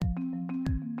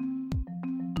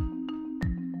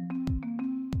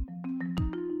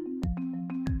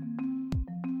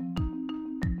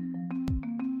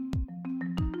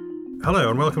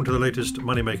Hello and welcome to the latest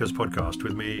Moneymakers podcast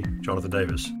with me, Jonathan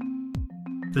Davis.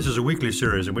 This is a weekly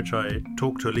series in which I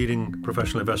talk to leading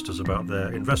professional investors about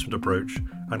their investment approach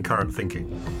and current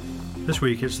thinking. This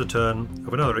week it's the turn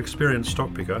of another experienced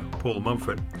stock picker, Paul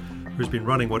Mumford, who's been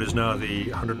running what is now the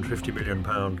 £150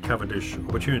 million Cavendish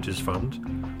Opportunities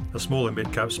Fund, a small and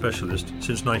mid-cap specialist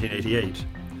since 1988,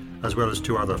 as well as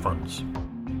two other funds.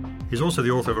 He's also the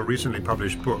author of a recently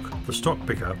published book, The Stock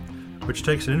Picker, which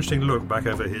takes an interesting look back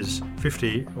over his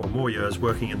 50 or more years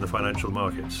working in the financial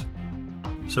markets.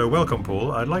 So welcome,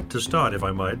 Paul. I'd like to start, if I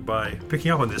might, by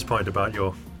picking up on this point about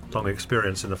your long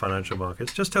experience in the financial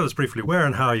markets. Just tell us briefly where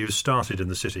and how you started in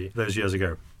the city those years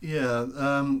ago. Yeah,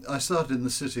 I started in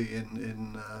the city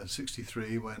in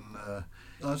 63 when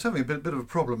I was having a bit of a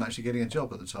problem actually getting a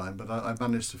job at the time, but I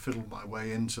managed to fiddle my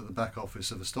way into the back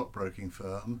office of a stockbroking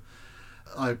firm.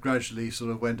 I gradually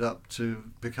sort of went up to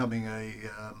becoming a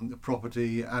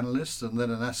property analyst and then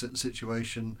an asset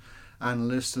situation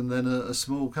analyst and then a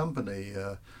small company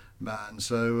man.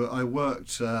 So I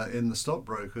worked in the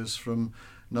stockbrokers from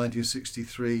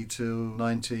 1963 to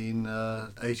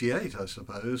 1988, I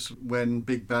suppose, when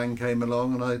Big Bang came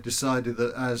along, and I decided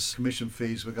that as commission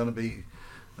fees were going to be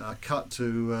cut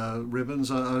to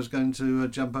ribbons, I was going to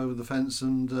jump over the fence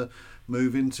and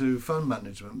move into fund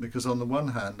management, because on the one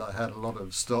hand I had a lot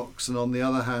of stocks and on the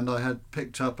other hand I had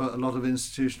picked up a lot of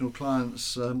institutional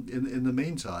clients in the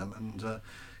meantime, and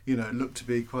it looked to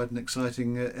be quite an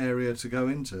exciting area to go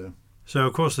into. So,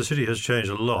 of course, the city has changed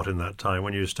a lot in that time.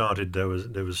 When you started, there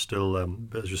was still,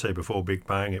 as you say, before Big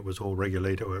Bang, it was all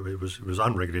regulated, or it was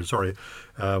unregulated,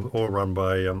 all run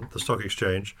by the stock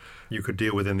exchange. You could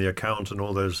deal within the account and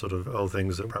all those sort of old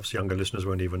things that perhaps younger listeners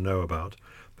won't even know about.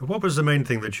 But what was the main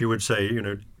thing that you would say,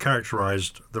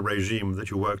 characterized the regime that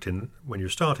you worked in when you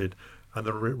started and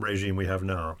the regime we have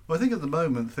now? Well, I think at the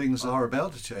moment things are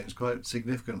about to change quite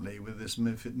significantly with this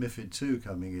MiFID II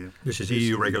coming in. This is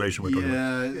EU regulation we're talking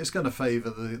about. Yeah, it's going to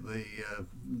favour the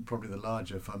probably the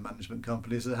larger fund management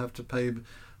companies that have to pay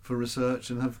for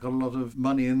research and have got a lot of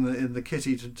money in the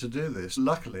kitty to do this.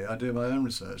 Luckily, I do my own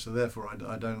research, so therefore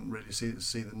I don't really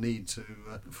see the need to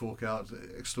fork out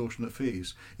extortionate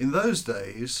fees. In those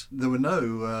days, there were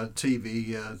no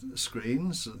TV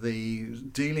screens. The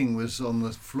dealing was on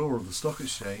the floor of the stock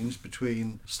exchange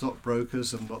between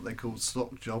stockbrokers and what they called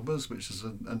stock jobbers, which is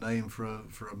a name for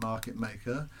a market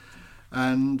maker.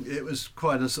 And it was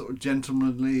quite a sort of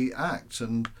gentlemanly act,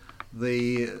 and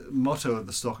the motto of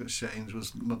the stock exchange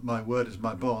was "My word is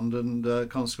my bond," and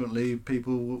consequently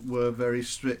people were very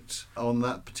strict on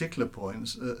that particular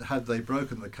point. Had they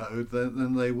broken the code,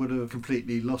 then they would have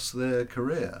completely lost their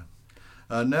career.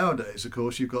 Nowadays, of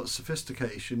course, you've got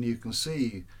sophistication. You can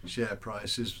see share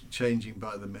prices changing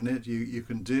by the minute. You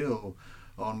can deal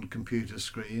on computer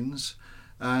screens,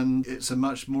 and it's a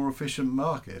much more efficient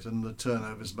market, and the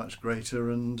turnover is much greater,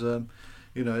 and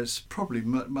it's probably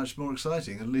much more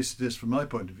exciting, at least it is from my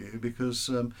point of view, because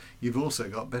you've also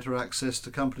got better access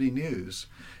to company news.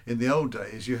 In the old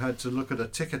days, you had to look at a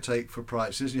ticker tape for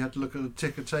prices, you had to look at a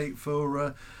ticker tape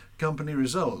for company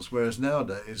results, whereas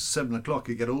nowadays, 7 o'clock,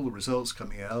 you get all the results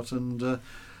coming out, and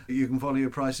you can follow your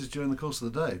prices during the course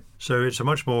of the day. So it's a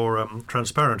much more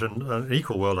transparent and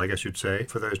equal world, I guess you'd say,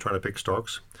 for those trying to pick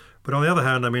stocks. But on the other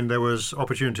hand, there was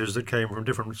opportunities that came from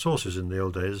different sources in the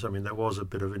old days. There was a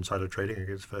bit of insider trading, I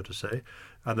guess it's fair to say.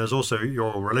 And there's also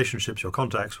your relationships, your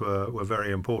contacts were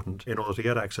very important in order to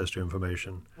get access to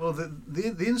information. Well,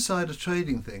 the insider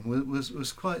trading thing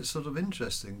was quite sort of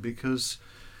interesting, because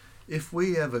if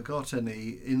we ever got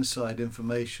any inside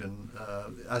information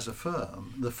as a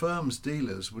firm, the firm's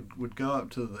dealers would go up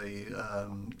to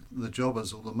the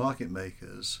jobbers or the market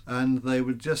makers, and they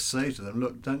would just say to them,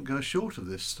 "Look, don't go short of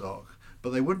this stock."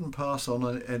 But they wouldn't pass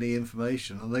on any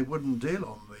information, and they wouldn't deal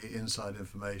on the inside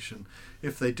information.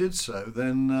 If they did so,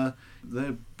 then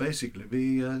they'd basically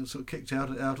be sort of kicked out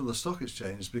of the stock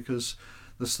exchange, because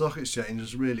the stock exchange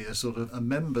is really a sort of a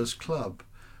members' club,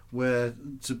 where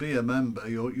to be a member,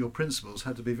 your principles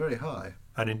had to be very high.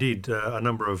 And indeed, a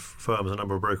number of firms, a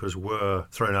number of brokers were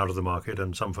thrown out of the market,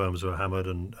 and some firms were hammered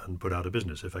and put out of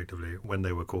business, effectively, when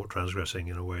they were caught transgressing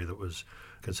in a way that was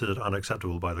considered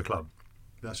unacceptable by the club.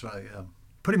 That's right, yeah.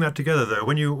 Putting that together, though,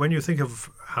 when you think of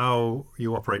how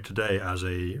you operate today as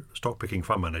a stock-picking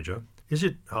fund manager, is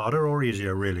it harder or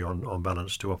easier, really, on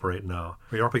balance, to operate now?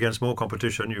 You're up against more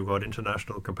competition. You've got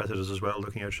international competitors as well,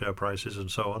 looking at share prices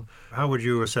and so on. How would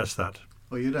you assess that?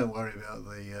 Well, you don't worry about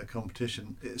the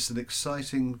competition. It's an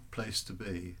exciting place to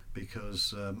be,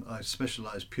 because I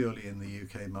specialise purely in the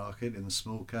UK market, in the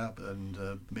small cap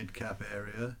and mid cap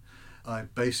area. I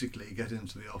basically get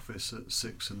into the office at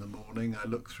 6 in the morning. I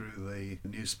look through the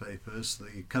newspapers.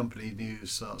 The company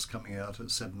news starts coming out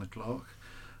at 7 o'clock.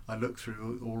 I look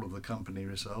through all of the company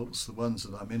results. The ones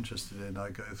that I'm interested in, I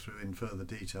go through in further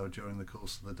detail during the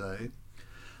course of the day.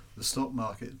 The stock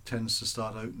market tends to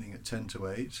start opening at 10 to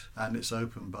 8, and it's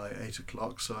open by 8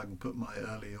 o'clock, so I can put my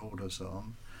early orders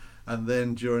on. And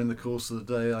then during the course of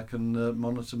the day, I can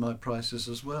monitor my prices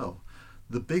as well.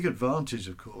 The big advantage,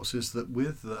 of course, is that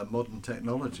with modern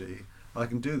technology, I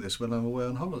can do this when I'm away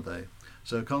on holiday.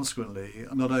 So consequently,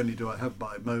 not only do I have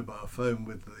my mobile phone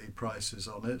with the prices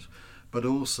on it, but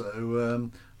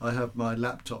also I have my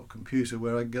laptop computer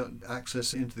where I get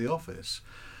access into the office.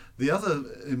 The other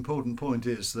important point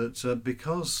is that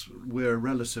because we're a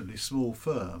relatively small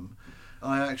firm,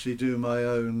 I actually do my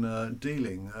own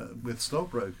dealing with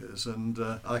stockbrokers, and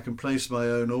I can place my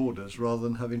own orders rather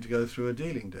than having to go through a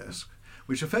dealing desk,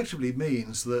 which effectively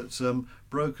means that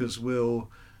brokers will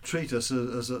treat us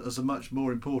as a much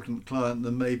more important client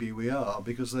than maybe we are,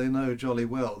 because they know jolly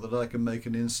well that I can make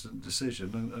an instant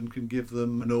decision and can give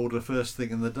them an order first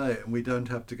thing in the day, and we don't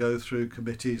have to go through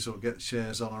committees or get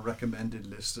shares on a recommended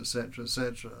list, etc.,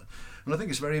 etc. And I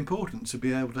think it's very important to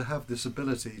be able to have this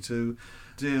ability to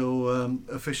deal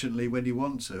efficiently when you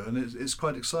want to, and it's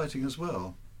quite exciting as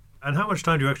well. And how much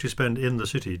time do you actually spend in the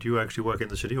city? Do you actually work in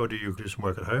the city, or do you do some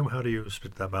work at home? How do you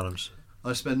split that balance?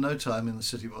 I spend no time in the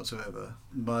city whatsoever.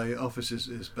 My office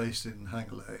is based in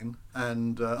Hanger Lane,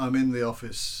 and I'm in the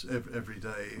office every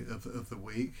day of the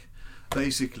week.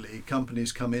 Basically,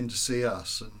 companies come in to see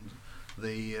us, and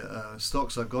the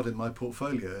stocks I've got in my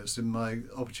portfolios, in my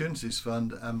Opportunities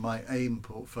Fund and my AIM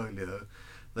portfolio,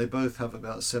 they both have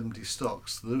about 70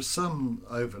 stocks. There's some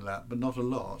overlap, but not a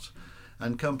lot.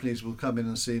 And companies will come in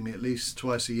and see me at least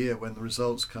twice a year when the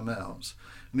results come out.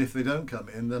 And if they don't come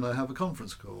in, then I have a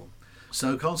conference call.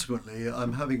 So consequently,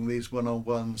 I'm having these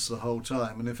one-on-ones the whole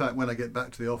time. And in fact, when I get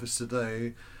back to the office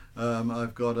today,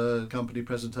 I've got a company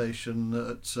presentation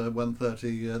at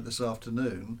 1:30 this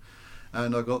afternoon,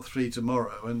 and I've got 3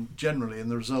 tomorrow. And generally in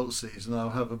the results season,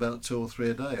 I'll have about 2 or 3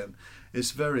 a day. And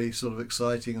it's very sort of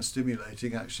exciting and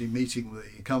stimulating actually meeting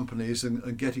the companies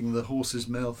and getting the horse's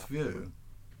mouth view.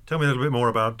 Tell me a little bit more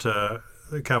about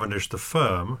Cavendish, the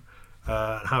firm,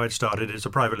 and how it started. It's a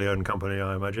privately owned company,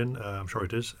 I imagine. I'm sure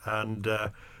it is. And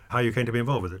how you came to be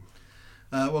involved with it.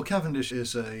 Well, Cavendish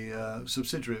is a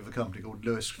subsidiary of a company called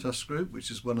Lewis Trust Group,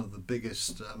 which is one of the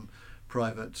biggest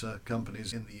private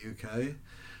companies in the UK.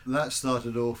 That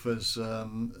started off as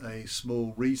a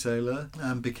small retailer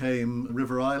and became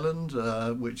River Island,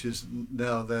 which is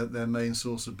now their main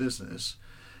source of business.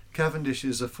 Cavendish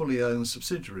is a fully owned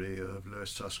subsidiary of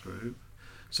Lewis Trust Group.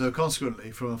 So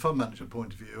consequently, from a fund manager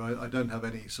point of view, I don't have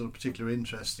any sort of particular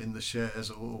interest in the shares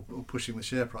or pushing the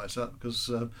share price up, because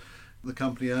the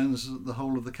company owns the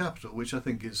whole of the capital, which I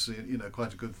think is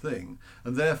quite a good thing.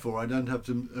 And therefore, I don't have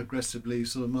to aggressively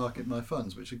sort of market my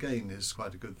funds, which again is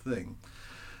quite a good thing.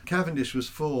 Cavendish was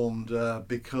formed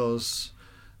because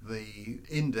the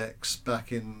index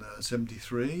back in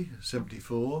 73,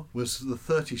 74 was the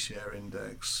 30 share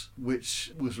index,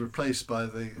 which was replaced by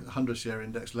the 100 share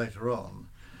index later on.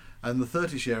 And the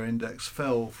 30 share index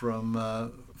fell from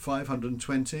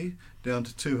 520 down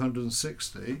to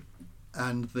 260.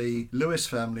 And the Lewis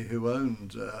family, who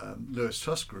owned Lewis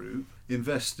Trust Group,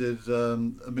 invested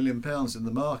 £1 million in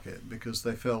the market because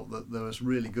they felt that there was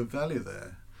really good value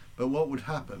there. But what would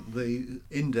happen? The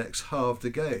index halved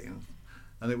again,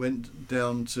 and it went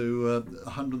down to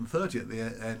 130 at the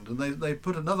end, and they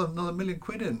put another £1 million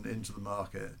into the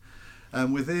market.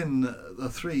 And within a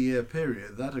 3-year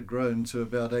period, that had grown to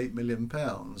about £8 million.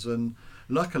 And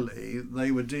luckily,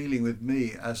 they were dealing with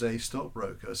me as a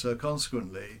stockbroker. So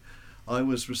consequently, I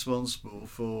was responsible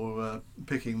for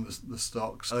picking the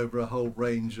stocks over a whole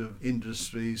range of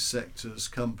industries, sectors,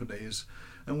 companies.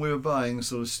 And we were buying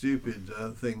sort of stupid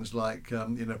things like,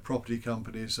 property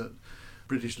companies at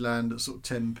British Land at sort of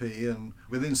 10p, and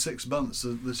within 6 months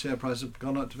the share price had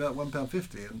gone up to about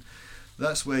 £1.50, and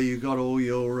that's where you got all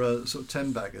your sort of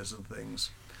 10 baggers and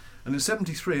things. And in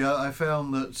 73 I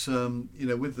found that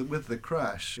with the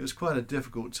crash it was quite a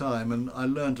difficult time, and I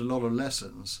learned a lot of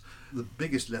lessons. The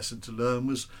biggest lesson to learn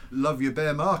was love your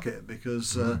bear market,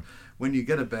 because when you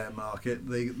get a bear market,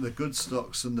 the good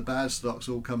stocks and the bad stocks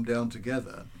all come down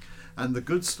together. And the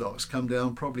good stocks come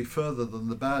down probably further than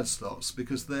the bad stocks,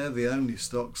 because they're the only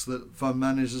stocks that fund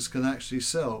managers can actually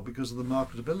sell because of the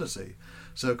marketability.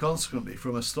 So consequently,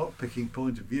 from a stock picking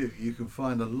point of view, you can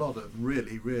find a lot of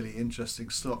really, really interesting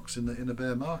stocks in a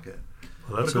bear market.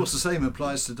 Well, but of course, the same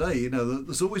applies today. You know,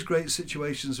 there's always great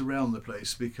situations around the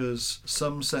place because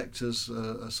some sectors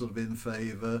are sort of in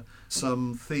favour,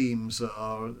 some themes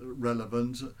are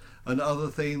relevant, and other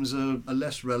themes are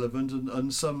less relevant,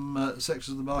 and some sectors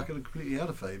of the market are completely out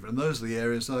of favour. And those are the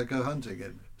areas that I go hunting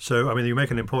in. So, I mean, you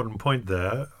make an important point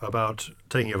there about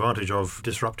taking advantage of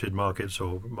disrupted markets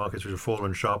or markets which have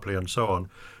fallen sharply and so on.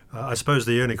 I suppose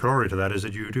the only corollary to that is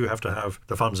that you do have to have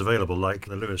the funds available, like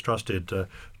the Lewis Trust did, to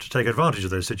take advantage of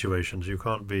those situations. You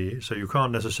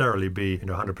can't necessarily be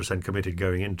 100% committed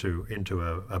going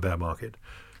into a bear market.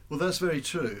 Well, that's very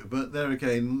true. But there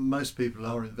again, most people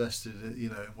are invested, in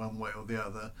one way or the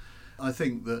other. I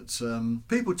think that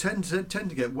people tend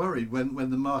to get worried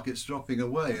when the market's dropping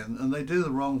away, and they do the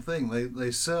wrong thing.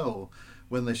 They sell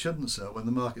when they shouldn't sell when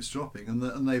the market's dropping,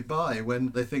 and they buy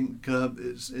when they think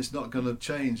it's not going to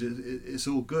change. It's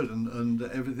all good and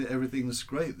everything's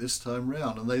great this time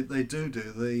round, and they do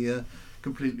the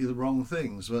completely the wrong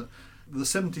things. But the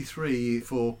 73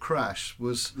 for crash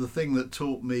was the thing that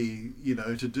taught me,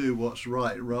 to do what's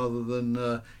right rather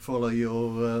than follow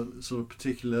your sort of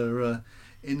particular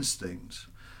instinct.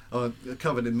 I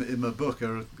covered in my book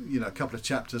a couple of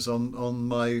chapters on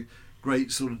my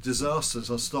great sort of disasters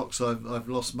on stocks I've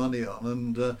lost money on,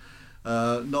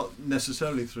 and not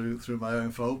necessarily through my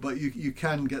own fault, but you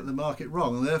can get the market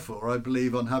wrong, and therefore I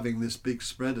believe on having this big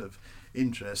spread of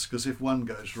interest, because if one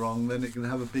goes wrong, then it can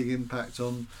have a big impact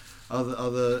on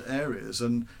other areas,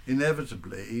 and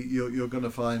inevitably you're going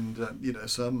to find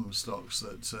some stocks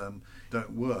that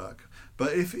don't work.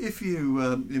 But if you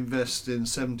invest in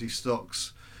 70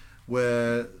 stocks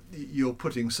where you're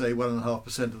putting, say,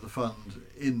 1.5% of the fund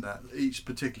in that each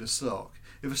particular stock,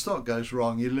 if a stock goes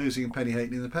wrong, you're losing a penny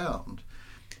halfpenny the pound.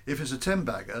 If it's a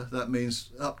 10-bagger, that means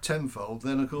up tenfold.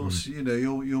 Then of course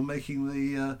you're making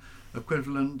the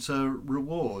equivalent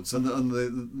rewards, and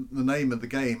the name of the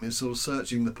game is sort of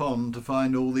searching the pond to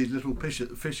find all these little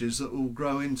fishes that will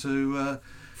grow into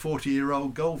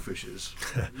 40-year-old goldfishes,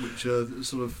 which are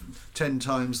sort of 10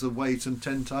 times the weight and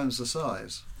 10 times the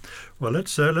size. Well,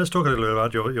 let's talk a little bit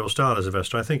about your style as an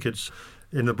investor. I think it's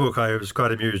in the book. I was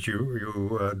quite amused.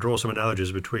 You draw some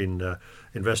analogies between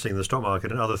investing in the stock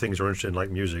market and other things you're interested in, like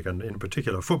music, and in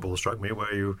particular football struck me,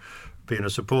 where you've been a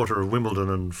supporter of Wimbledon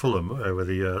and Fulham over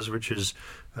the years, which is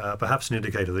perhaps an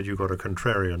indicator that you've got a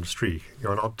contrarian streak.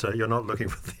 You're not looking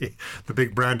for the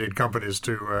big branded companies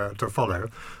to follow,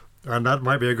 and that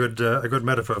might be a good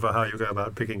metaphor for how you go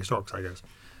about picking stocks, I guess.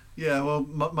 Yeah, well,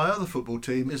 my other football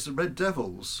team is the Red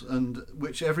Devils, and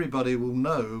which everybody will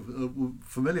know,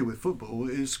 familiar with football,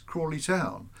 is Crawley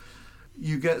Town.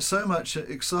 You get so much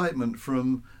excitement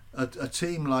from a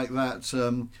team like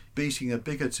that beating a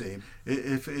bigger team.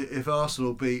 If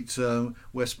Arsenal beat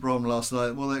West Brom last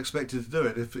night, well, they're expected to do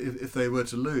it. If they were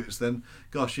to lose, then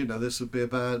gosh, this would be a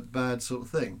bad sort of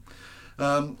thing.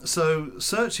 So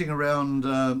searching around,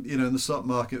 in the stock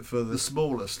market for the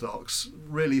smaller stocks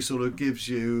really sort of gives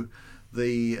you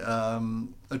the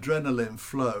adrenaline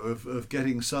flow of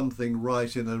getting something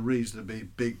right in a reasonably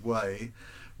big way,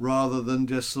 rather than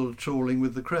just sort of trawling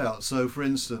with the crowd. So, for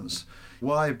instance,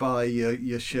 why buy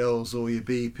your Shells or your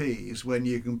BPs when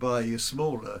you can buy your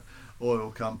smaller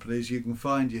oil companies? You can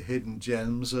find your hidden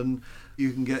gems, and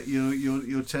you can get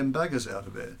your 10 baggers out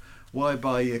of it. Why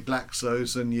buy your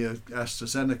Glaxos and your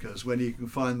AstraZenecas when you can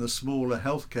find the smaller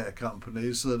healthcare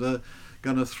companies that are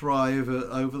going to thrive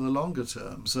over the longer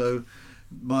term? So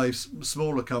my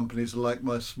smaller companies are like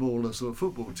my smaller sort of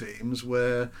football teams,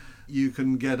 where you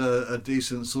can get a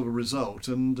decent sort of result,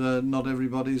 and not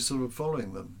everybody's sort of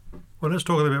following them. Well, let's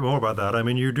talk a little bit more about that. I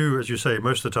mean, you do, as you say,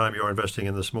 most of the time you're investing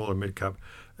in the small and mid-cap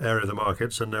area of the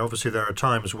markets, and obviously there are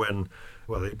times when,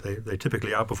 well, they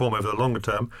typically outperform over the longer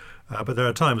term, but there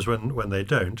are times when they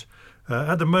don't.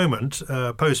 At the moment,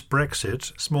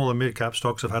 post-Brexit, small and mid-cap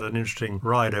stocks have had an interesting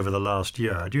ride over the last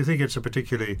year. Do you think it's a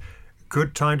particularly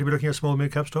good time to be looking at small and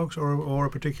mid-cap stocks, or a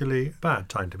particularly bad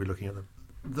time to be looking at them?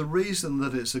 The reason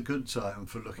that it's a good time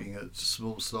for looking at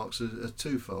small stocks is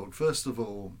twofold. First of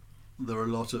all, there are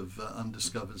a lot of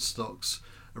undiscovered stocks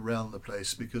around the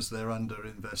place because they're under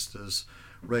investors'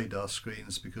 radar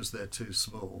screens because they're too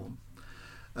small.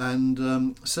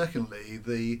 And secondly,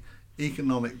 the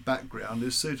economic background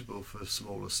is suitable for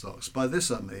smaller stocks. By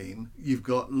this I mean you've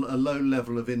got a low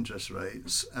level of interest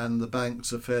rates, and the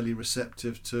banks are fairly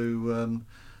receptive to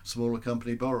smaller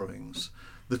company borrowings.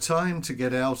 The time to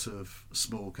get out of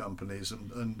small companies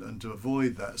and to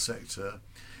avoid that sector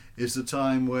is the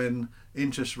time when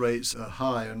interest rates are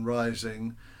high and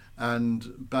rising,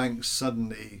 and banks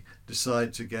suddenly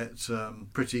decide to get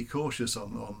pretty cautious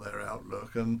on their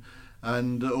outlook, and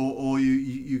and or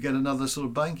you get another sort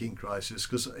of banking crisis,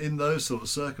 because in those sort of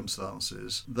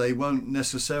circumstances they won't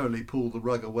necessarily pull the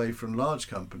rug away from large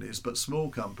companies, but small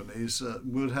companies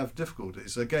would have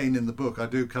difficulties. Again, in the book I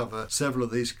do cover several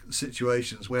of these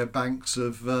situations where banks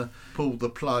have pulled the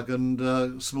plug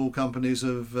and small companies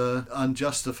have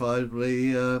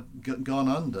unjustifiably gone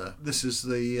under. This is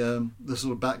the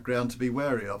sort of background to be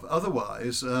wary of.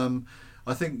 Otherwise,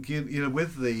 I think you know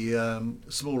with the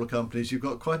smaller companies, you've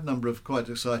got quite a number of quite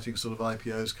exciting sort of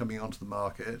IPOs coming onto the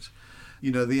market.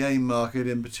 You know, the AIM market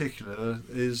in particular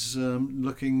is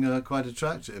looking quite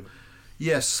attractive.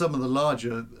 Yes, some of the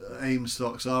larger AIM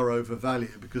stocks are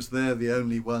overvalued because they're the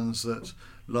only ones that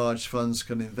large funds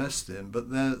can invest in. But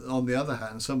on the other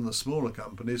hand, some of the smaller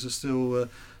companies are still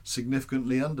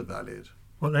significantly undervalued.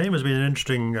 Well, AIM has been an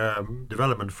interesting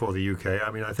development for the UK. I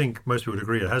mean, I think most people would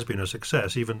agree it has been a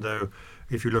success, even though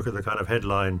if you look at the kind of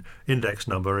headline index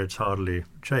number, it's hardly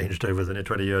changed over the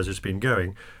 20 years it's been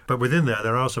going. But within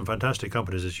there are some fantastic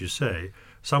companies, as you say,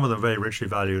 some of them very richly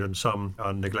valued and some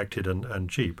are neglected and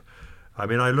cheap. I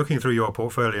mean, I'm looking through your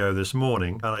portfolio this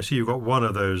morning, and I see you've got one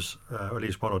of those, at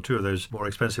least one or two of those more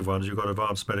expensive ones. You've got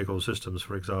Advanced Medical Systems,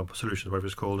 for example, Solutions, whatever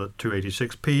it's called, at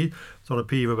 286p. It's on a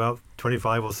P of about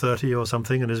 25 or 30 or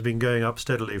something, and has been going up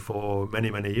steadily for many,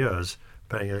 many years,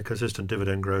 paying a consistent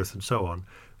dividend growth and so on.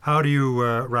 How do you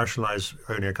rationalise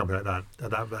owning a company like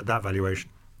that, at that valuation?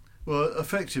 Well,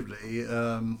 effectively,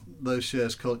 those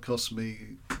shares cost me,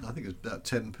 I think it's about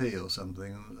 10p or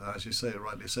something. As you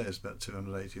rightly say, it's about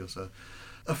 280 or so.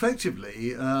 Effectively,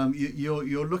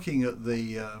 you're looking at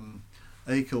the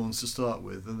acorns to start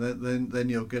with, and then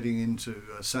you're getting into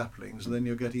saplings, and then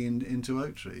you're getting into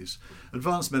oak trees.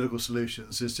 Advanced Medical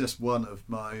Solutions is just one of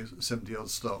my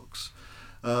 70-odd stocks.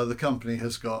 The company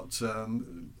has got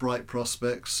bright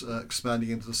prospects, expanding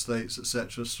into the States,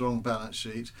 etc., strong balance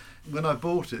sheet. When I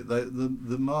bought it,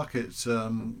 the market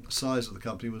size of the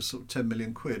company was sort of 10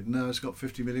 million quid. Now it's got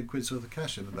 50 million quid's worth of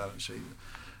cash in the balance sheet.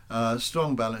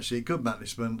 Strong balance sheet, good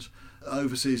management,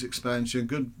 overseas expansion,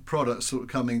 good products sort of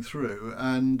coming through.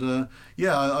 And I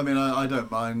mean, I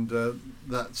don't mind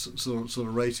that sort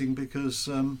of rating because,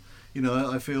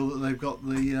 I feel that they've got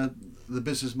the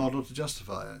business model to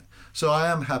justify it. So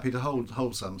I am happy to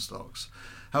hold some stocks.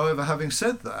 However, having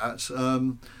said that,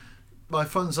 my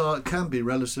funds can be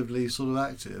relatively sort of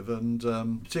active, and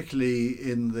particularly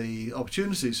in the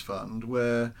Opportunities Fund,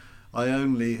 where I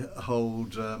only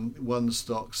hold one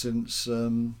stock since sort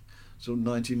of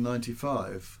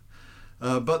 1995.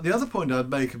 But the other point I'd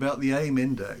make about the AIM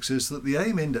index is that the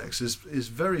AIM index is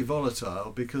very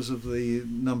volatile because of the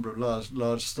number of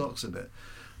large stocks in it.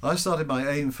 I started my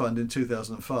AIM fund in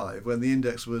 2005 when the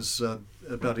index was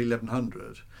about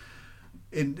 1,100.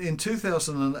 In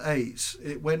 2008,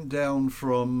 it went down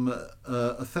from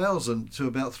 1,000 to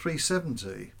about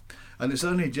 370, and it's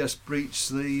only just breached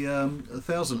the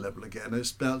 1,000 level again.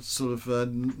 It's about sort of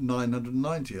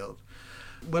 990 odd.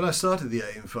 When I started the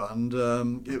AIM fund,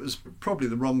 it was probably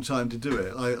the wrong time to do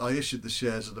it. I issued the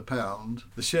shares at £1.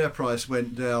 The share price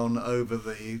went down over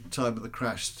the time of the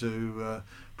crash to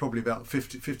probably about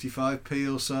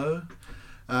 55p or so,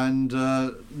 and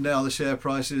now the share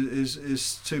price is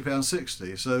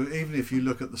 £2.60. So even if you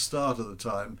look at the start of the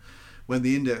time, when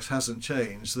the index hasn't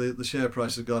changed, the share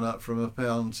price has gone up from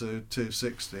 £1 to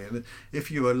 £2.60. And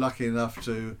if you were lucky enough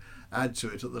to add to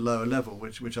it at the lower level,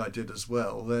 which I did as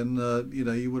well, then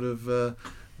you would have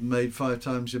made 5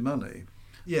 times your money.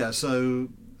 Yeah, so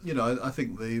I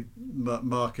think the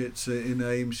market in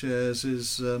AIM shares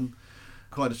is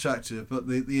quite attractive, but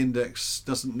the index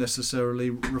doesn't necessarily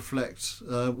reflect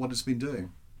what it's been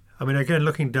doing. I mean, again,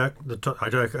 looking down I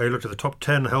looked at the top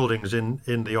 10 holdings in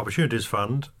the Opportunities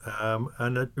Fund,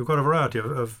 and we've got a variety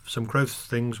of some growth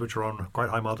things which are on quite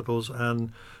high multiples,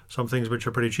 and some things which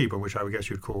are pretty cheap, and which I would guess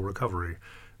you'd call recovery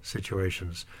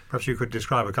situations. Perhaps you could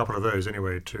describe a couple of those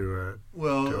anyway to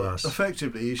us.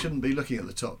 Effectively, you shouldn't be looking at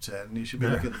the top 10. You should be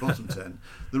looking at the bottom 10.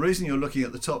 The reason you're looking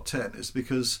at the top 10 is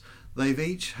because they've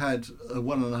each had a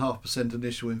 1.5%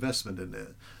 initial investment in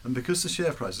it, and because the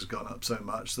share price has gone up so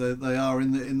much, they are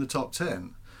in the top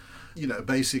 10.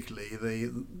 Basically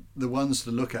the ones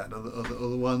to look at are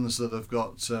the ones that have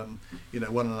got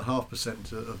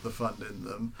 1.5% of the fund in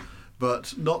them,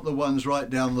 but not the ones right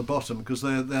down the bottom, because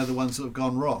they're the ones that have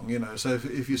gone wrong. So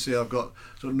if you see I've got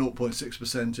sort of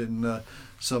 0.6% in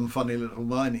some funny little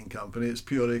mining company, it's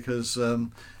purely because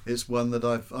it's one that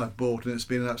I've bought and it's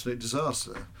been an absolute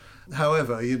disaster.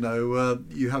 However,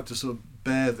 you have to sort of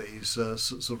bear these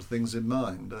sort of things in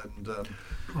mind. And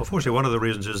unfortunately, one of the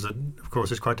reasons is that, of course,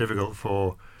 it's quite difficult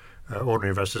for ordinary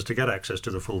investors to get access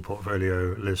to the full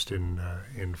portfolio list in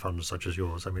funds such as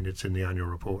yours. I mean, it's in the annual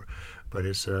report, but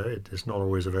it's not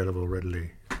always available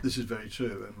readily. This is very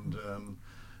true, and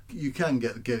you can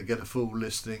get a full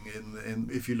listing in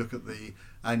if you look at the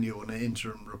annual and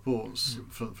interim reports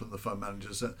from the fund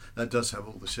managers. That does have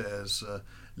all the shares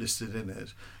listed in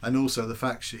it, and also the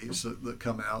fact sheets that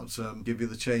come out give you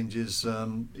the changes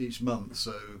each month.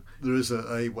 So there is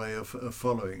a way of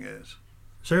following it.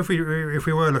 So if we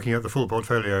were looking at the full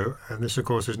portfolio, and this of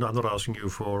course is not, I'm not asking you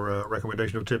for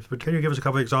recommendation of tips, but can you give us a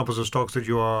couple of examples of stocks that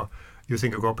you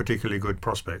think have got particularly good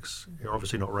prospects? You're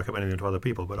obviously not recommending them to other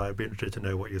people, but I'd be interested to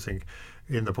know what you think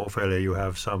in the portfolio you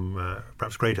have some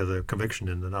perhaps greater the conviction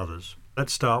in than others.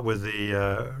 Let's start with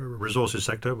the resources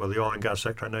sector, well, the oil and gas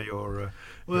sector. I know you're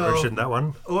interested in that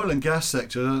one. Oil and gas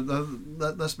sector,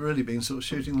 that's really been sort of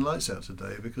shooting the lights out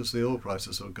today because the oil price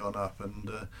has sort of gone up,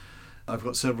 and I've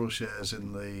got several shares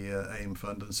in the AIM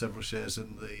fund and several shares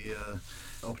in the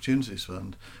Opportunities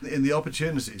Fund. In the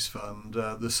Opportunities Fund,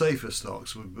 the safer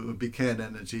stocks would be Cairn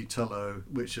Energy, Tullow,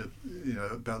 which are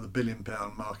about the £1 billion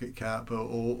market cap,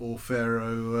 or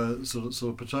Faro sort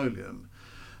of petroleum.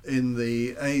 In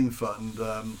the AIM fund,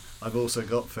 I've also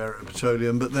got Faro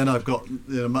Petroleum, but then I've got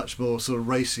much more sort of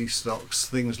racy stocks,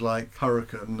 things like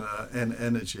Hurricane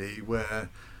Energy, where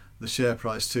the share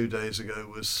price 2 days ago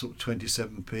was sort of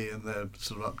 27p, and they're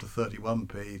sort of up to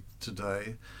 31p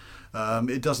today.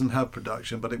 It doesn't have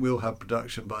production, but it will have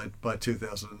production by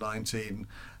 2019,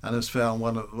 and has found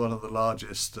one of the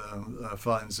largest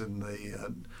finds in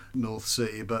the North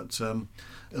Sea. But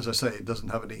as I say, it doesn't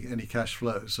have any cash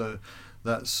flow, so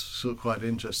that's sort of quite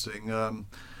interesting.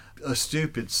 A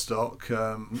stupid stock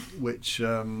which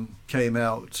came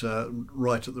out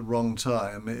right at the wrong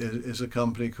time is a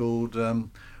company called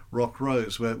Rock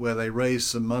Rose, where they raised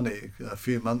some money a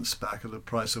few months back at a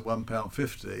price of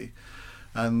 £1.50,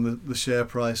 and the share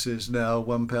price is now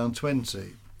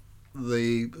 £1.20.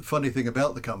 The funny thing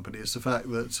about the company is the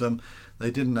fact that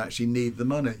they didn't actually need the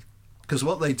money, because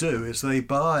what they do is they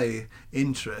buy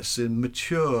interests in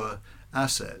mature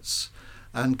assets,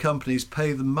 and companies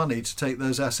pay them money to take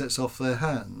those assets off their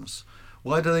hands.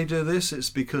 Why do they do this?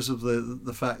 It's because of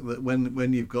the fact that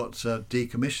when you've got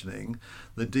decommissioning,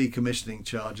 the decommissioning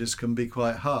charges can be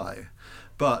quite high.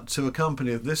 But to a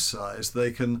company of this size, they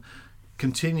can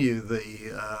continue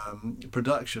the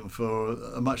production for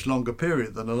a much longer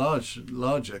period than a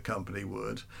larger company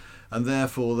would, and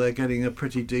therefore they're getting a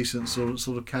pretty decent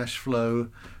sort of cash flow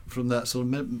from that sort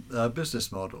of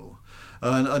business model.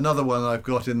 And another one I've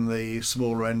got in the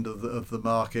smaller end of the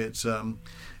market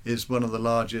is one of the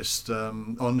largest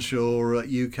onshore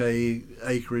UK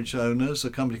acreage owners,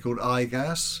 a company called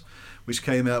iGas, which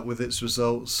came out with its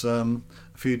results a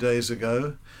few days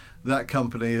ago. That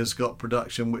company has got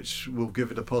production which will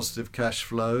give it a positive cash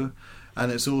flow,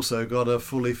 and it's also got a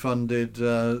fully funded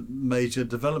major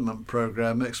development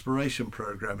program, exploration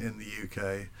program in the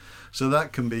UK. So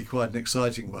that can be quite an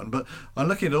exciting one. But I'm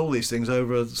looking at all these things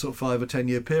over a sort of 5 or 10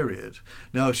 year period.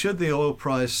 Now, should the oil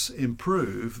price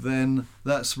improve, then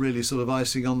that's really sort of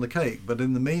icing on the cake. But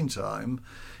in the meantime,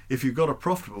 if you've got a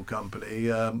profitable company,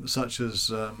 such as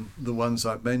the ones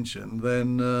I've mentioned,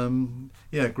 then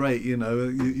yeah, great.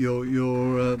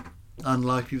 You're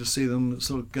unlikely to see them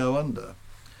sort of go under.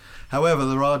 However,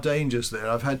 there are dangers there.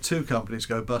 I've had 2 companies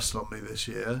go bust on me this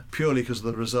year, purely because of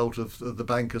the result of the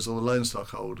bankers or the loan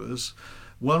stockholders.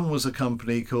 One was a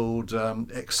company called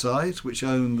Excite, which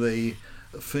owned the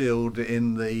field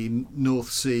in the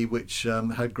North Sea, which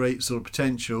had great sort of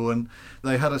potential, and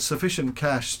they had a sufficient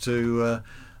cash to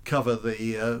cover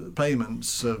the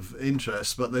payments of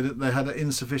interest, but they had it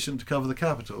insufficient to cover the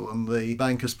capital, and the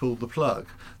bankers pulled the plug.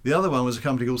 The other one was a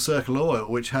company called Circle Oil,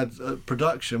 which had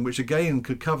production which again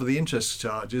could cover the interest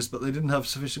charges, but they didn't have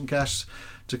sufficient cash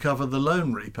to cover the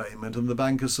loan repayment, and the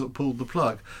bankers sort of pulled the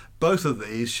plug. Both of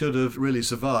these should have really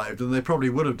survived, and they probably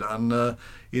would have done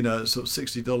sort of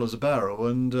 $60 a barrel,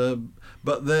 and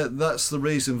but that's the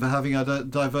reason for having a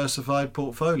diversified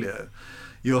portfolio.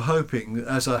 You're hoping,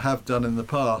 as I have done in the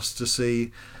past, to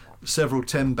see several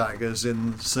 10-baggers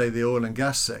in, say, the oil and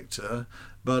gas sector,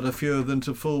 but a few of them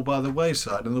to fall by the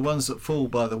wayside. And the ones that fall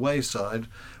by the wayside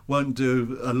won't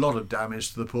do a lot of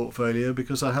damage to the portfolio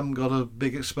because I haven't got a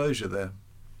big exposure there.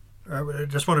 I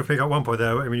just want to pick up one point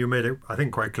there. I mean, you made it, I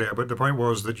think, quite clear, but the point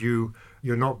was that you're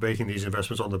not making these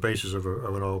investments on the basis of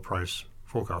an oil price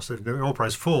forecast. The oil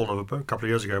price fall of a couple of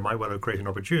years ago might well have created an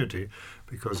opportunity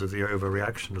because of the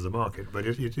overreaction of the market, but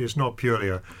it's not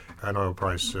purely an oil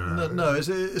price. No,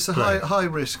 it's a high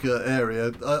risk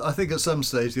area. I think at some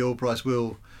stage the oil price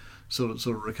will sort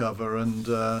of recover, and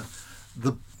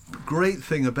the great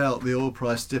thing about the oil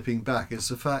price dipping back is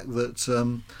the fact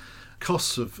that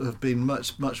costs have been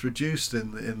much reduced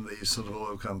in these sort of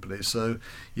oil companies. So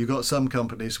you've got some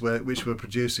companies which were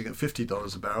producing at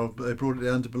 $50 a barrel, but they brought it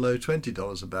down to below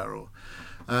 $20 a barrel.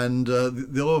 And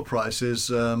the oil price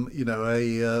is, a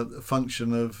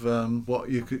function of what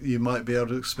you might be able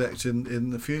to expect in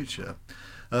the future.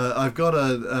 I've got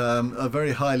a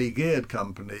very highly geared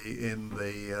company in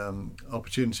the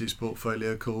opportunities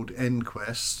portfolio called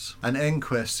EnQuest. And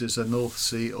EnQuest is a North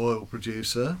Sea oil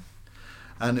producer.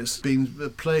 And it's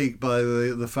been plagued by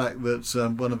the fact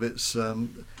that one of its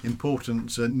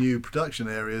important new production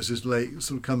areas is late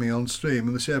sort of coming on stream,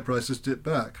 and the share price has dipped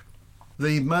back.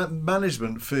 The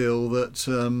management feel that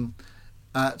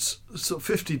at sort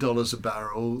of $50 a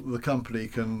barrel, the company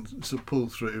can sort of pull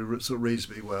through sort of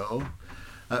reasonably well.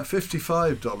 At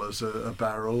 $55 a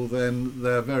barrel, then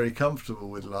they're very comfortable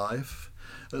with life.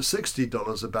 At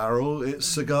 $60 a barrel, it's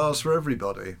cigars for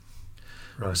everybody.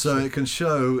 Right. So it can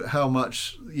show how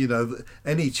much,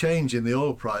 any change in the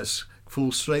oil price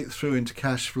falls straight through into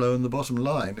cash flow and the bottom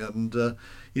line. And,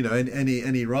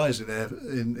 any rise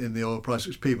in the oil price,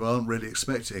 which people aren't really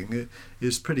expecting,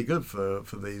 is pretty good for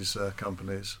these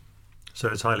companies. So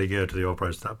it's highly geared to the oil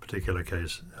price in that particular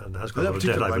case, and has got a lot of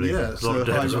That debt, I believe. yeah,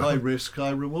 so high risk, high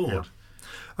reward. Yeah.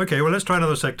 Okay, well, let's try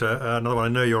another sector, another one I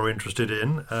know you're interested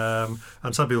in,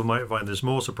 and some people might find this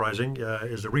more surprising,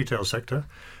 is the retail sector.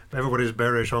 Everybody's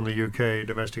bearish on the UK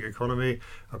domestic economy.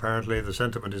 Apparently the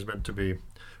sentiment is meant to be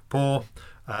poor,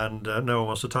 and no one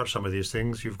wants to touch some of these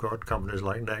things. You've got companies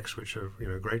like Next, which are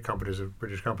great companies,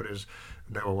 British companies,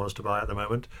 no one wants to buy at the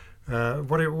moment.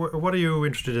 What are you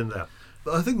interested in there?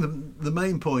 I think the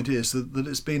main point is that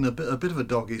it's been a bit of a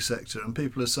doggy sector, and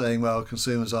people are saying, well,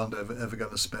 consumers aren't ever going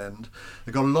to spend.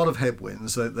 They've got a lot of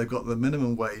headwinds. They've got the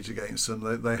minimum wage against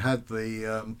them. They had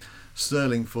the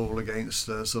sterling fall against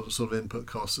sort of input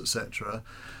costs, etc.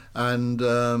 And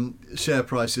share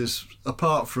prices,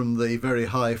 apart from the very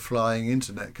high-flying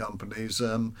internet companies,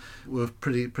 were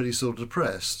pretty sort of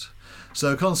depressed.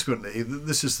 So consequently,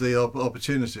 this is the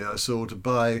opportunity I saw to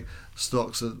buy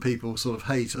stocks that people sort of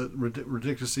hate at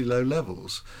ridiculously low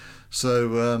levels.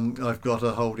 So I've got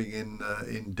a holding in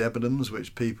Debenhams,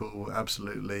 which people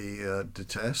absolutely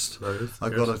detest.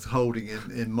 I've got a holding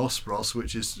in Mossbros,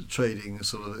 which is trading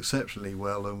sort of exceptionally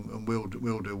well and will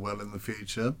do well in the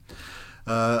future.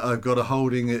 I've got a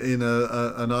holding in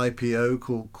an IPO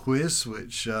called Quiz,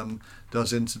 which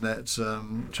does internet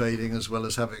trading as well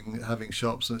as having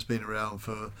shops, and it's been around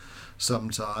for some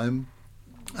time.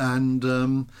 And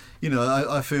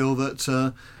I feel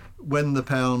that when the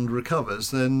pound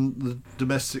recovers, then the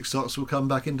domestic stocks will come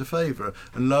back into favour.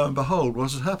 And lo and behold,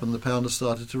 what has happened? The pound has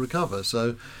started to recover.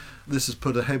 So this has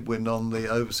put a headwind on the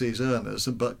overseas earners,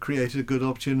 but created a good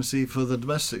opportunity for the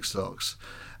domestic stocks.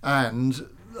 And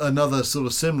another sort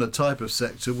of similar type of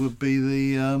sector would be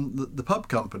the pub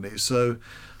companies. So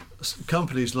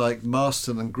companies like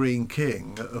Marston and Greene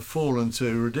King have fallen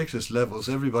to ridiculous levels.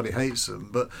 Everybody hates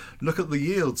them, but look at the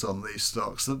yields on these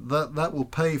stocks. That will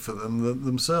pay for them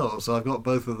themselves. I've got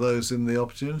both of those in the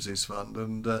Opportunities Fund,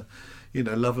 and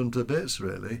love them to bits,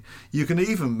 really. You can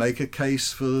even make a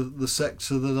case for the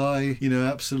sector that I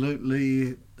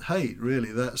absolutely hate,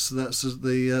 really. That's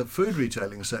the food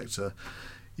retailing sector.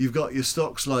 You've got your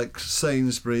stocks like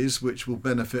Sainsbury's, which will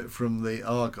benefit from the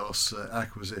Argos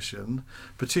acquisition,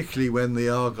 particularly when the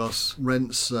Argos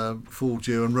rents fall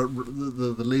due and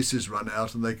the leases run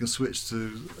out and they can switch to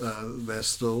their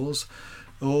stores.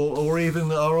 Or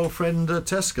even our old friend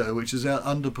Tesco, which has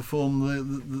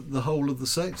underperformed the whole of the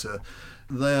sector.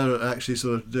 They're actually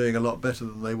sort of doing a lot better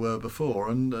than they were before,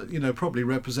 and probably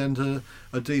represent a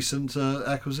decent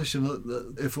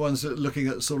acquisition if one's looking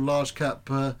at sort of large cap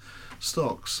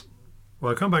stocks. Well,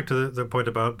 I'll come back to the point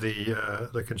about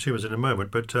the consumers in a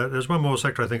moment, but there's one more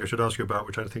sector I think I should ask you about,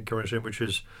 which I think you're interested in, which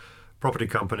is property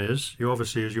companies. You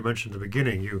obviously, as you mentioned at the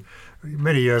beginning,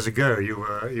 many years ago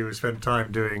you spent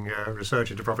time doing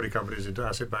research into property companies, into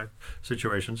asset-backed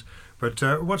situations. But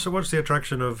what's the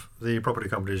attraction of the property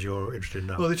companies you're interested in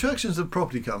now? Well, the attractions of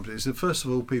property companies, first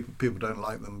of all, people don't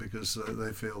like them because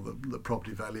they feel that the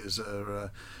property values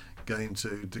are going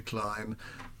to decline.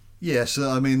 Yes,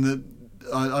 I mean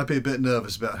I'd be a bit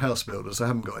nervous about house builders. I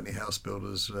haven't got any house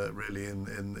builders really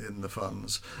in the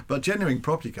funds. But genuine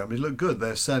property companies look good.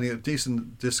 They're standing at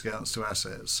decent discounts to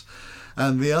assets.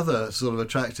 And the other sort of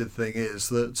attractive thing is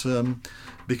that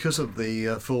because of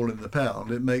the fall in the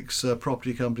pound, it makes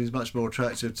property companies much more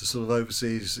attractive to sort of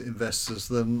overseas investors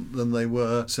than they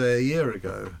were, say, a year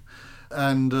ago.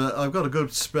 And I've got a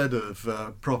good spread of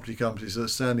property companies that are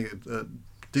standing at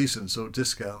decent sort of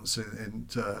discounts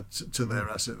to their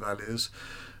asset values.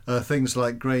 Things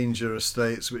like Granger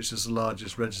Estates, which is the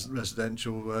largest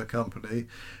residential company,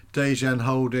 Dejan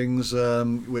Holdings,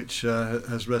 which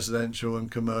has residential and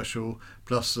commercial,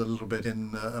 plus a little bit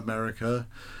in America.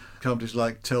 Companies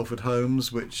like Telford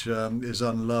Homes, which is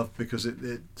unloved because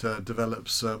it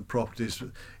develops properties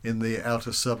in the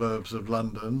outer suburbs of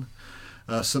London.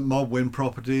 St Modwyn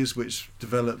Properties, which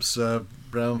develops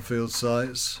brownfield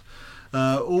sites.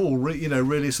 All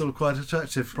really sort of quite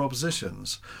attractive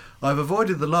propositions. I've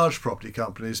avoided the large property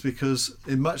companies because,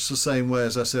 in much the same way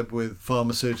as I said with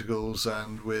pharmaceuticals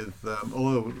and with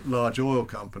large oil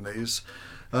companies,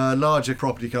 larger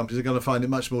property companies are going to find it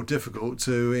much more difficult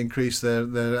to increase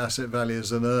their asset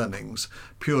values and earnings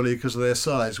purely because of their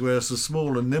size, whereas the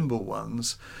small and nimble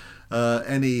ones,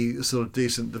 any sort of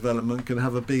decent development can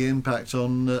have a big impact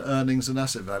on earnings and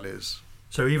asset values.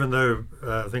 So even though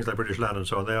things like British Land and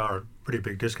so on, they are pretty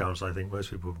big discounts, I think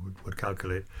most people would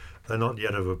calculate, they're not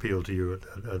yet of appeal to you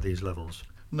at these levels.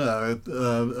 No,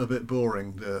 a bit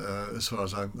boring as far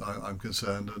as I'm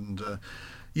concerned. And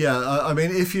I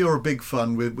mean, if you're a big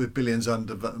fund with billions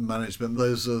under management,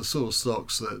 those are the sort of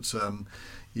stocks that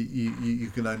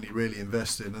you can only really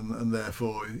invest in, and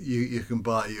therefore you can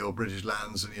buy your British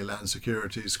Lands and your land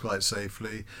securities quite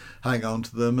safely, hang on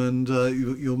to them, and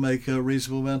you'll make a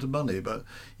reasonable amount of money, but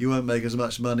you won't make as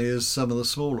much money as some of the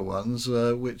smaller ones,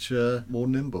 which are more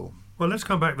nimble. Well, let's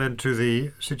come back then to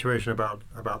the situation about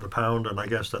the pound, and I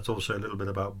guess that's also a little bit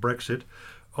about Brexit.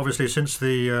 Obviously, since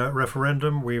the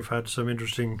referendum, we've had some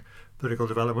interesting political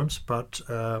developments, but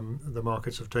the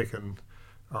markets have taken,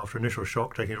 after initial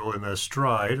shock, taking it all in their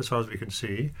stride, as far as we can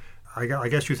see. I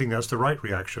guess you think that's the right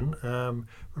reaction.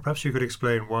 But perhaps you could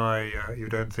explain why you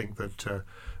don't think that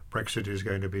Brexit is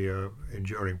going to be an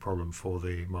enduring problem for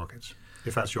the markets,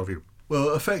 if that's your view.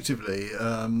 Well, effectively,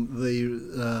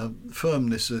 the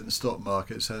firmness in stock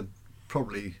markets had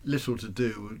probably little to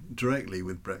do directly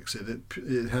with Brexit.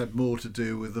 It had more to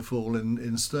do with the fall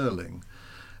in sterling.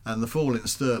 And the fall in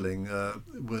sterling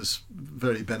was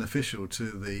very beneficial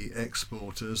to the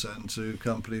exporters and to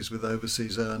companies with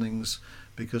overseas earnings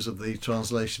because of the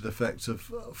translation effect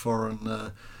of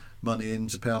foreign money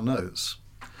into pound notes.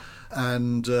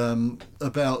 And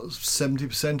about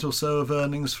 70% or so of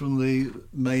earnings from the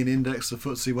main index, the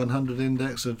FTSE 100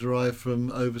 index, are derived from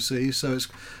overseas. So it's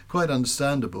quite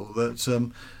understandable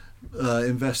that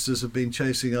investors have been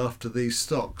chasing after these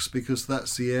stocks because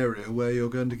that's the area where you're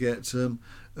going to get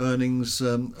earnings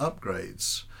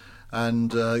upgrades,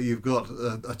 and you've got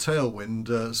a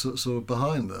tailwind sort of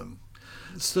behind them.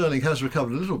 Sterling has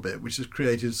recovered a little bit, which has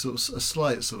created sort of a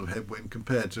slight sort of headwind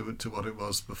compared to what it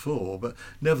was before, but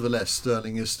nevertheless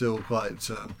sterling is still quite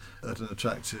at an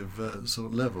attractive sort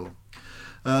of level.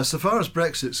 So far as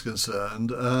Brexit's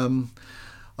concerned,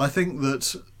 I think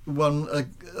that one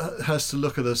has to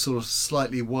look at a sort of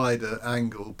slightly wider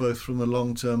angle, both from the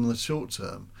long term and the short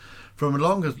term. From a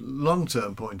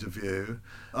long-term point of view,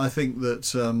 I think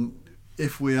that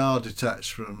if we are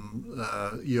detached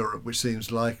from Europe, which seems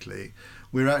likely,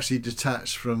 we're actually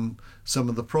detached from some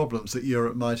of the problems that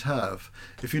Europe might have.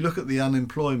 If you look at the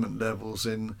unemployment levels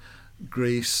in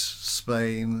Greece,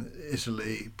 Spain,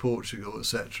 Italy, Portugal,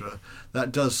 etc.,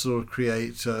 that does sort of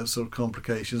create sort of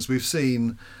complications. We've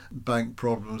seen bank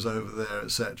problems over there,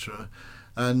 etc.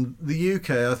 And the UK,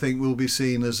 I think, will be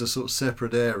seen as a sort of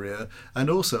separate area. And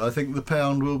also, I think the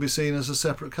pound will be seen as a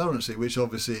separate currency, which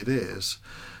obviously it is.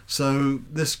 So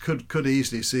this could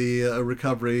easily see a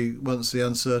recovery once the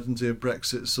uncertainty of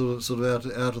Brexit sort of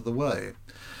out of the way.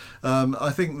 I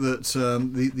think that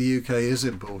the UK is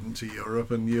important to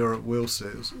Europe, and Europe will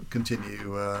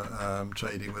continue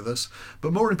trading with us.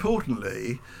 But more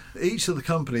importantly, each of the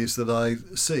companies that I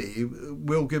see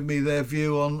will give me their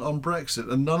view on Brexit,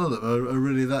 and none of them are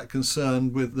really that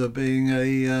concerned with there being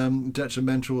a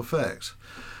detrimental effect.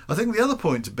 I think the other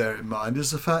point to bear in mind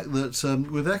is the fact that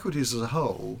with equities as a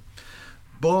whole,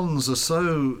 bonds are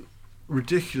so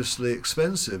ridiculously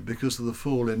expensive because of the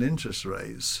fall in interest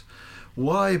rates.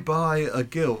 Why buy a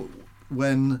gilt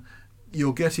when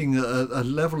you're getting a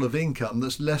level of income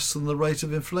that's less than the rate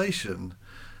of inflation?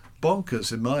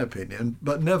 Bonkers, in my opinion.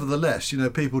 But nevertheless,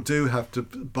 people do have to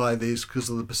buy these because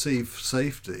of the perceived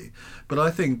safety. But I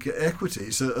think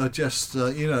equities are just,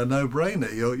 a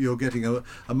no-brainer. You're getting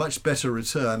a much better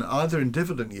return, either in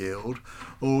dividend yield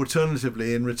or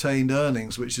alternatively in retained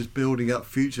earnings, which is building up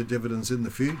future dividends in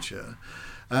the future.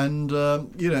 And,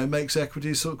 it makes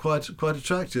equities sort of quite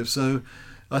attractive. So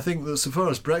I think that so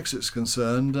far as Brexit's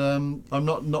concerned, I'm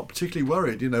not particularly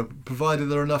worried, provided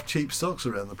there are enough cheap stocks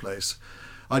around the place.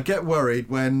 I'd get worried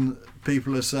when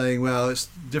people are saying, well, it's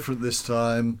different this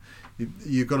time,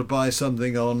 You've got to buy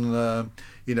something on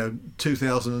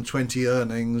 2020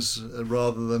 earnings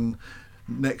rather than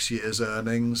next year's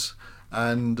earnings,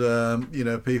 and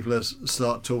people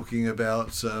start talking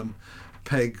about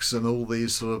pegs and all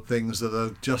these sort of things that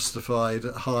are justified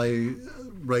high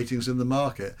ratings in the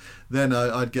market. Then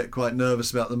I'd get quite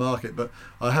nervous about the market, but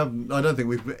I don't think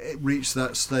we've reached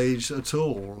that stage at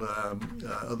all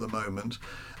at the moment.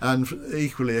 And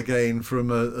equally, again, from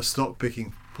a stock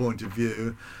picking point of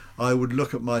view, I would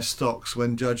look at my stocks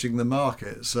when judging the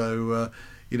market. So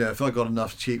if I got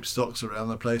enough cheap stocks around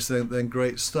the place, then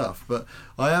great stuff. But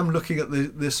I am looking at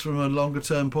this from a longer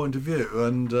term point of view,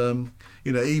 and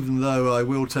even though I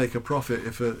will take a profit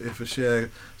if a share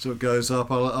sort of goes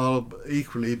up, I'll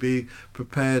equally be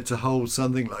prepared to hold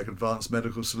something like Advanced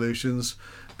Medical Solutions,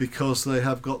 because they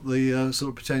have got the sort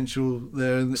of potential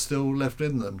there and still left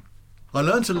in them. I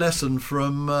learnt a lesson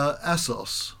from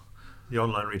ASOS. The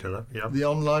online retailer, yeah. The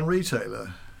online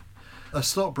retailer. A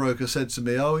stockbroker said to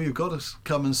me, "Oh, you've got to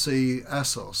come and see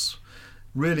ASOS.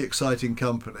 Really exciting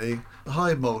company,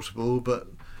 high multiple, but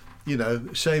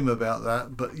shame about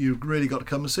that, but you've really got to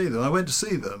come and see them." I went to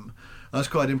see them. I was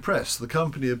quite impressed. The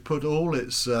company had put all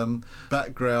its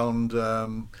background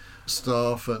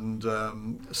staff and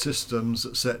systems,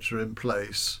 etc., in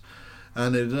place,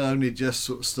 and it had only just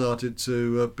sort of started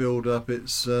to build up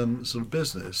its sort of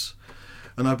business.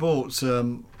 And I bought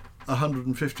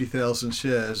 150,000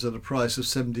 shares at a price of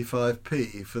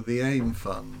 75p for the AIM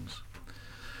fund.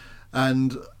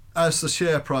 And as the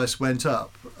share price went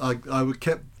up, I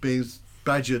kept being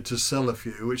badgered to sell a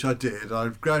few, which I did. I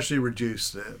gradually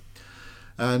reduced it,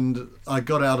 and I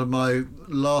got out of my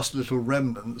last little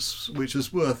remnants, which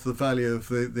is worth the value of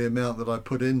the amount that I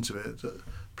put into it,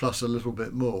 plus a little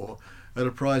bit more, at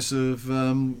a price of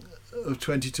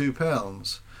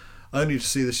 £22, only to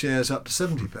see the shares up to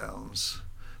 £70.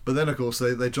 But then, of course,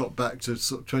 they dropped back to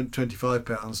sort of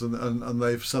 £25, and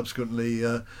they've subsequently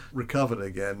recovered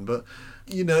again. But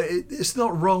it's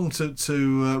not wrong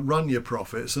to run your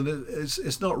profits, and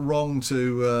it's not wrong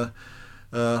to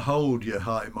hold your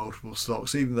high multiple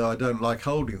stocks, even though I don't like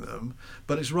holding them.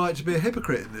 But it's right to be a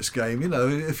hypocrite in this game.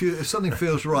 If something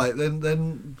feels right,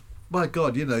 then by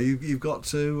God, you've got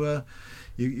to.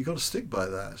 You've got to stick by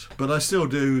that. But I still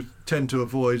do tend to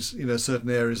avoid certain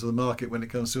areas of the market when it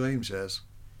comes to AIM shares.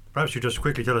 Perhaps you just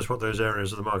quickly tell us what those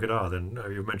areas of the market are. Then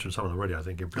you've mentioned some of them already, I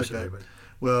think, implicitly. Okay. But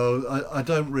Well, I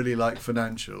don't really like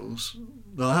financials.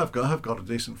 I have got a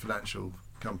decent financial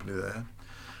company there.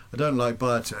 I don't like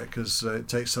biotech because it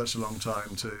takes such a long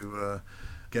time to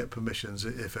get permissions,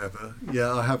 if ever.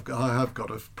 Yeah, I have got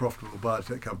a profitable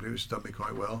biotech company which has done me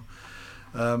quite well.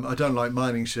 I don't like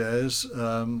mining shares.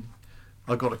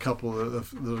 I've got a couple that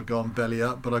have gone belly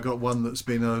up, but I got one that's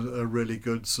been a really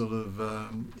good sort of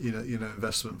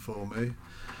investment for me.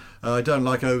 I don't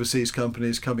like overseas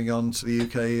companies coming on to the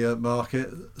UK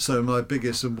market. So my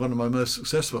biggest and one of my most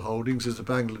successful holdings is a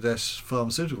Bangladesh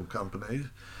pharmaceutical company.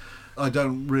 I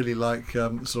don't really like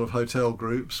sort of hotel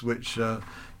groups, which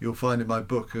you'll find in my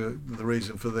book the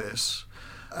reason for this.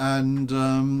 And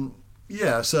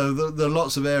so there are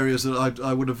lots of areas that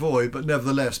I would avoid, but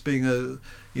nevertheless, being a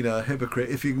hypocrite,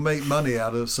 if you can make money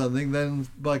out of something, then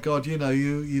by God,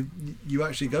 you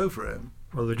actually go for it.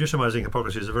 Well, the legitimizing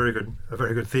hypocrisy is a very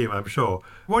good theme, I'm sure.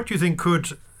 What do you think could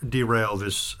derail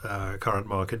this current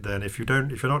market then, if you're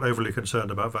not overly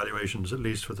concerned about valuations, at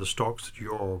least for the stocks that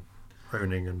you're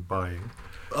owning and buying?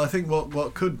 I think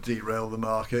what could derail the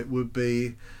market would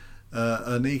be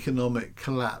an economic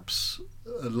collapse,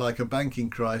 like a banking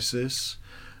crisis,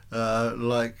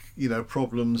 like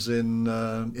problems in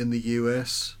the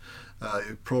US.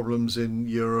 Problems in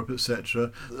Europe,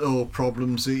 etc., or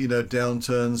problems,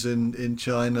 downturns in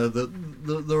China. That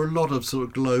there are a lot of sort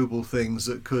of global things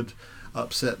that could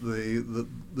upset the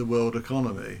world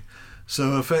economy.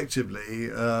 So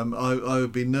effectively, I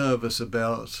would be nervous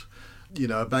about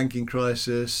a banking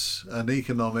crisis, an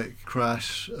economic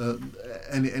crash,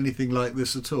 anything like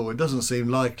this at all. It doesn't seem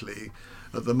likely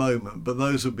at the moment, but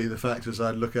those would be the factors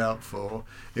I'd look out for,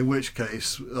 in which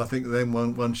case I think then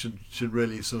one should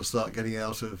really sort of start getting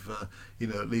out of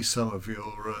at least some of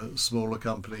your smaller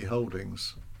company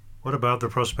holdings. What about the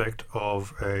prospect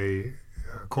of a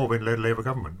Corbyn-led Labour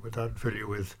government? Would that fill you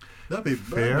with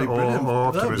fear or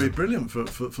optimism? That would be brilliant for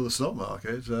the stock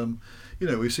market.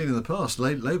 We've seen in the past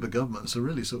Labour governments are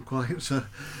really sort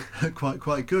of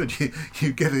quite good.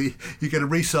 You get a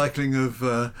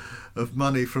recycling of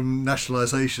money from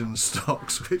nationalisation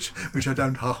stocks, which I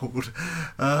don't hold,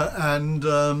 and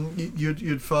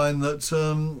you'd find that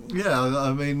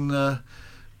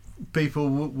people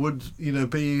would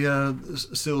be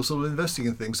still sort of investing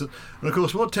in things. And of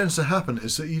course, what tends to happen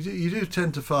is that you do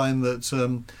tend to find that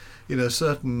certain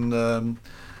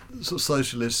sort of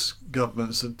socialist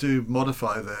governments that do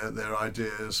modify their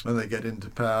ideas when they get into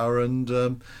power,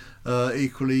 and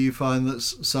equally you find that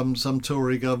some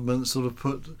Tory governments sort of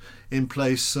put in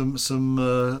place some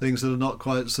things that are not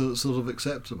quite sort of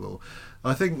acceptable.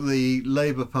 I think the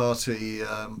Labour Party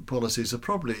policies are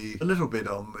probably a little bit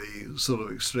on the sort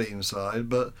of extreme side,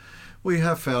 but we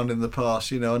have found in the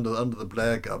past, under the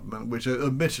Blair government, which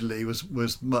admittedly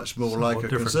was much more like a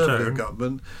Conservative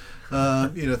government,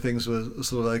 things were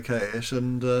sort of okayish,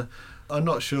 and I'm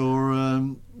not sure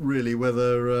really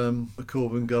whether a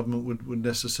Corbyn government would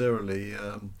necessarily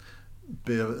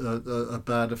be a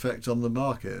bad effect on the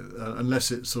market, unless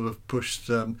it sort of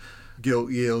pushed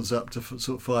gilt yields up to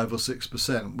sort of 5 or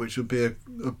 6%, which would be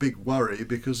a big worry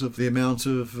because of the amount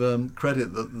of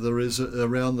credit that there is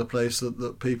around the place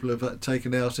that people have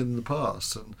taken out in the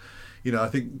past. And I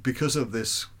think because of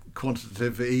this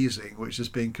quantitative easing, which has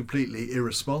been completely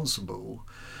irresponsible,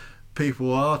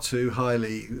 people are too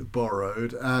highly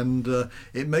borrowed, and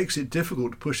it makes it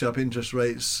difficult to push up interest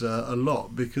rates a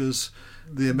lot, because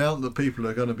the amount that people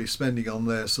are going to be spending on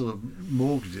their sort of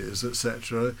mortgages,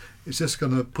 etc., is just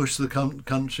going to push the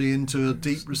country into a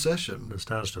deep recession. A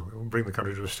standstill. It will bring the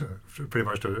country to pretty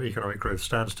much to economic growth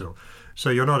standstill. So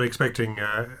you're not expecting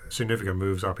significant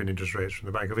moves up in interest rates from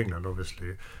the Bank of England,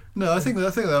 obviously. No, I think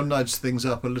they'll nudge things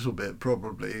up a little bit,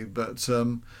 probably, but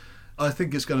I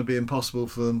think it's going to be impossible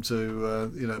for them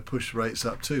to push rates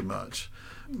up too much.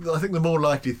 I think the more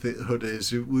likelihood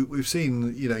is, we've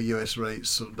seen US rates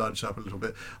sort of nudge up a little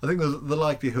bit. I think the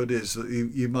likelihood is that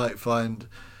you might find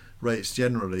rates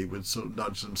generally would sort of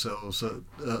nudge themselves a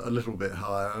little bit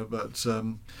higher. But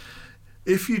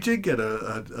if you did get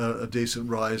a decent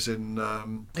rise in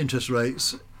interest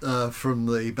rates from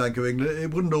the Bank of England,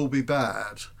 it wouldn't all be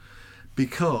bad,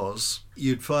 because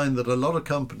you'd find that a lot of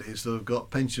companies that have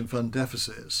got pension fund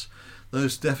deficits,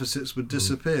 those deficits would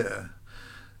disappear.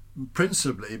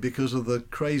 Principally because of the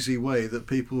crazy way that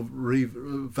people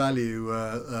value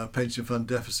pension fund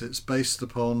deficits based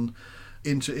upon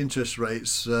interest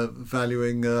rates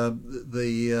valuing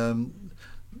the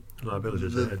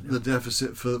liabilities, the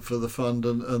deficit for the fund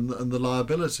and the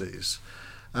liabilities.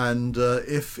 And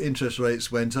if interest rates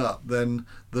went up, then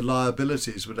the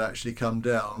liabilities would actually come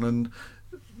down, and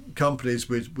companies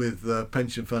with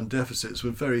pension fund deficits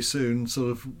would very soon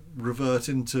sort of revert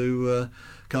into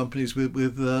companies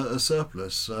with a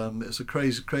surplus. It's a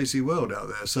crazy world out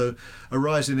there. So a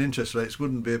rise in interest rates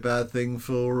wouldn't be a bad thing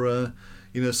for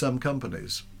some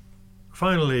companies.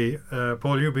 Finally,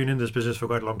 Paul, you've been in this business for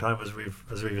quite a long time, as we've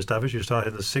established. You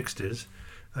started in the 60s.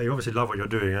 You obviously love what you're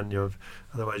doing, and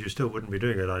otherwise you still wouldn't be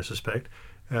doing it, I suspect.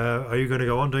 Are you going to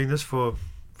go on doing this for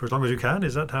as long as you can?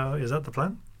 Is that the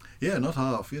plan? Yeah, not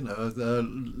half.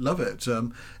 Love it.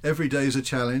 Every day is a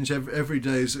challenge. Every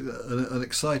day is an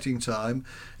exciting time.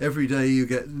 Every day you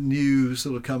get new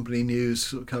sort of company news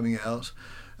sort of coming out,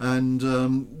 and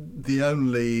the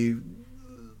only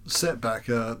setback,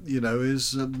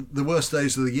 is the worst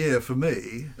days of the year for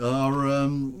me are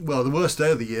the worst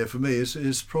day of the year for me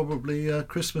is probably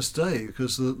Christmas Day,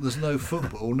 because there's no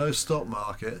football, no stock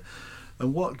market,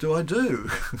 and what do I do?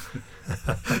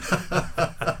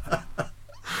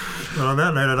 Well, on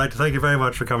that note, I'd like to thank you very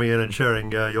much for coming in and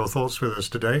sharing your thoughts with us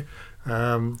today.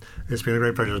 It's been a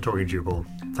great pleasure talking to you, Paul.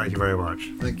 Thank you very much.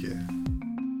 Thank you.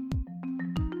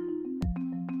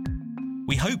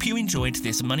 We hope you enjoyed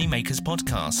this Moneymakers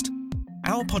podcast.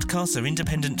 Our podcasts are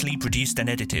independently produced and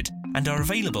edited, and are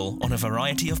available on a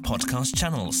variety of podcast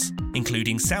channels,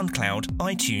 including SoundCloud,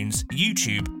 iTunes,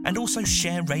 YouTube, and also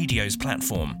Share Radio's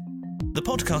platform. The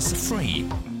podcasts are free.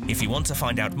 If you want to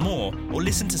find out more or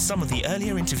listen to some of the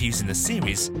earlier interviews in the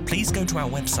series, please go to our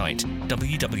website,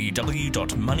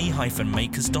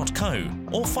 www.money-makers.co,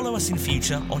 or follow us in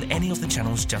future on any of the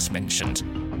channels just mentioned.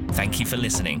 Thank you for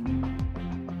listening.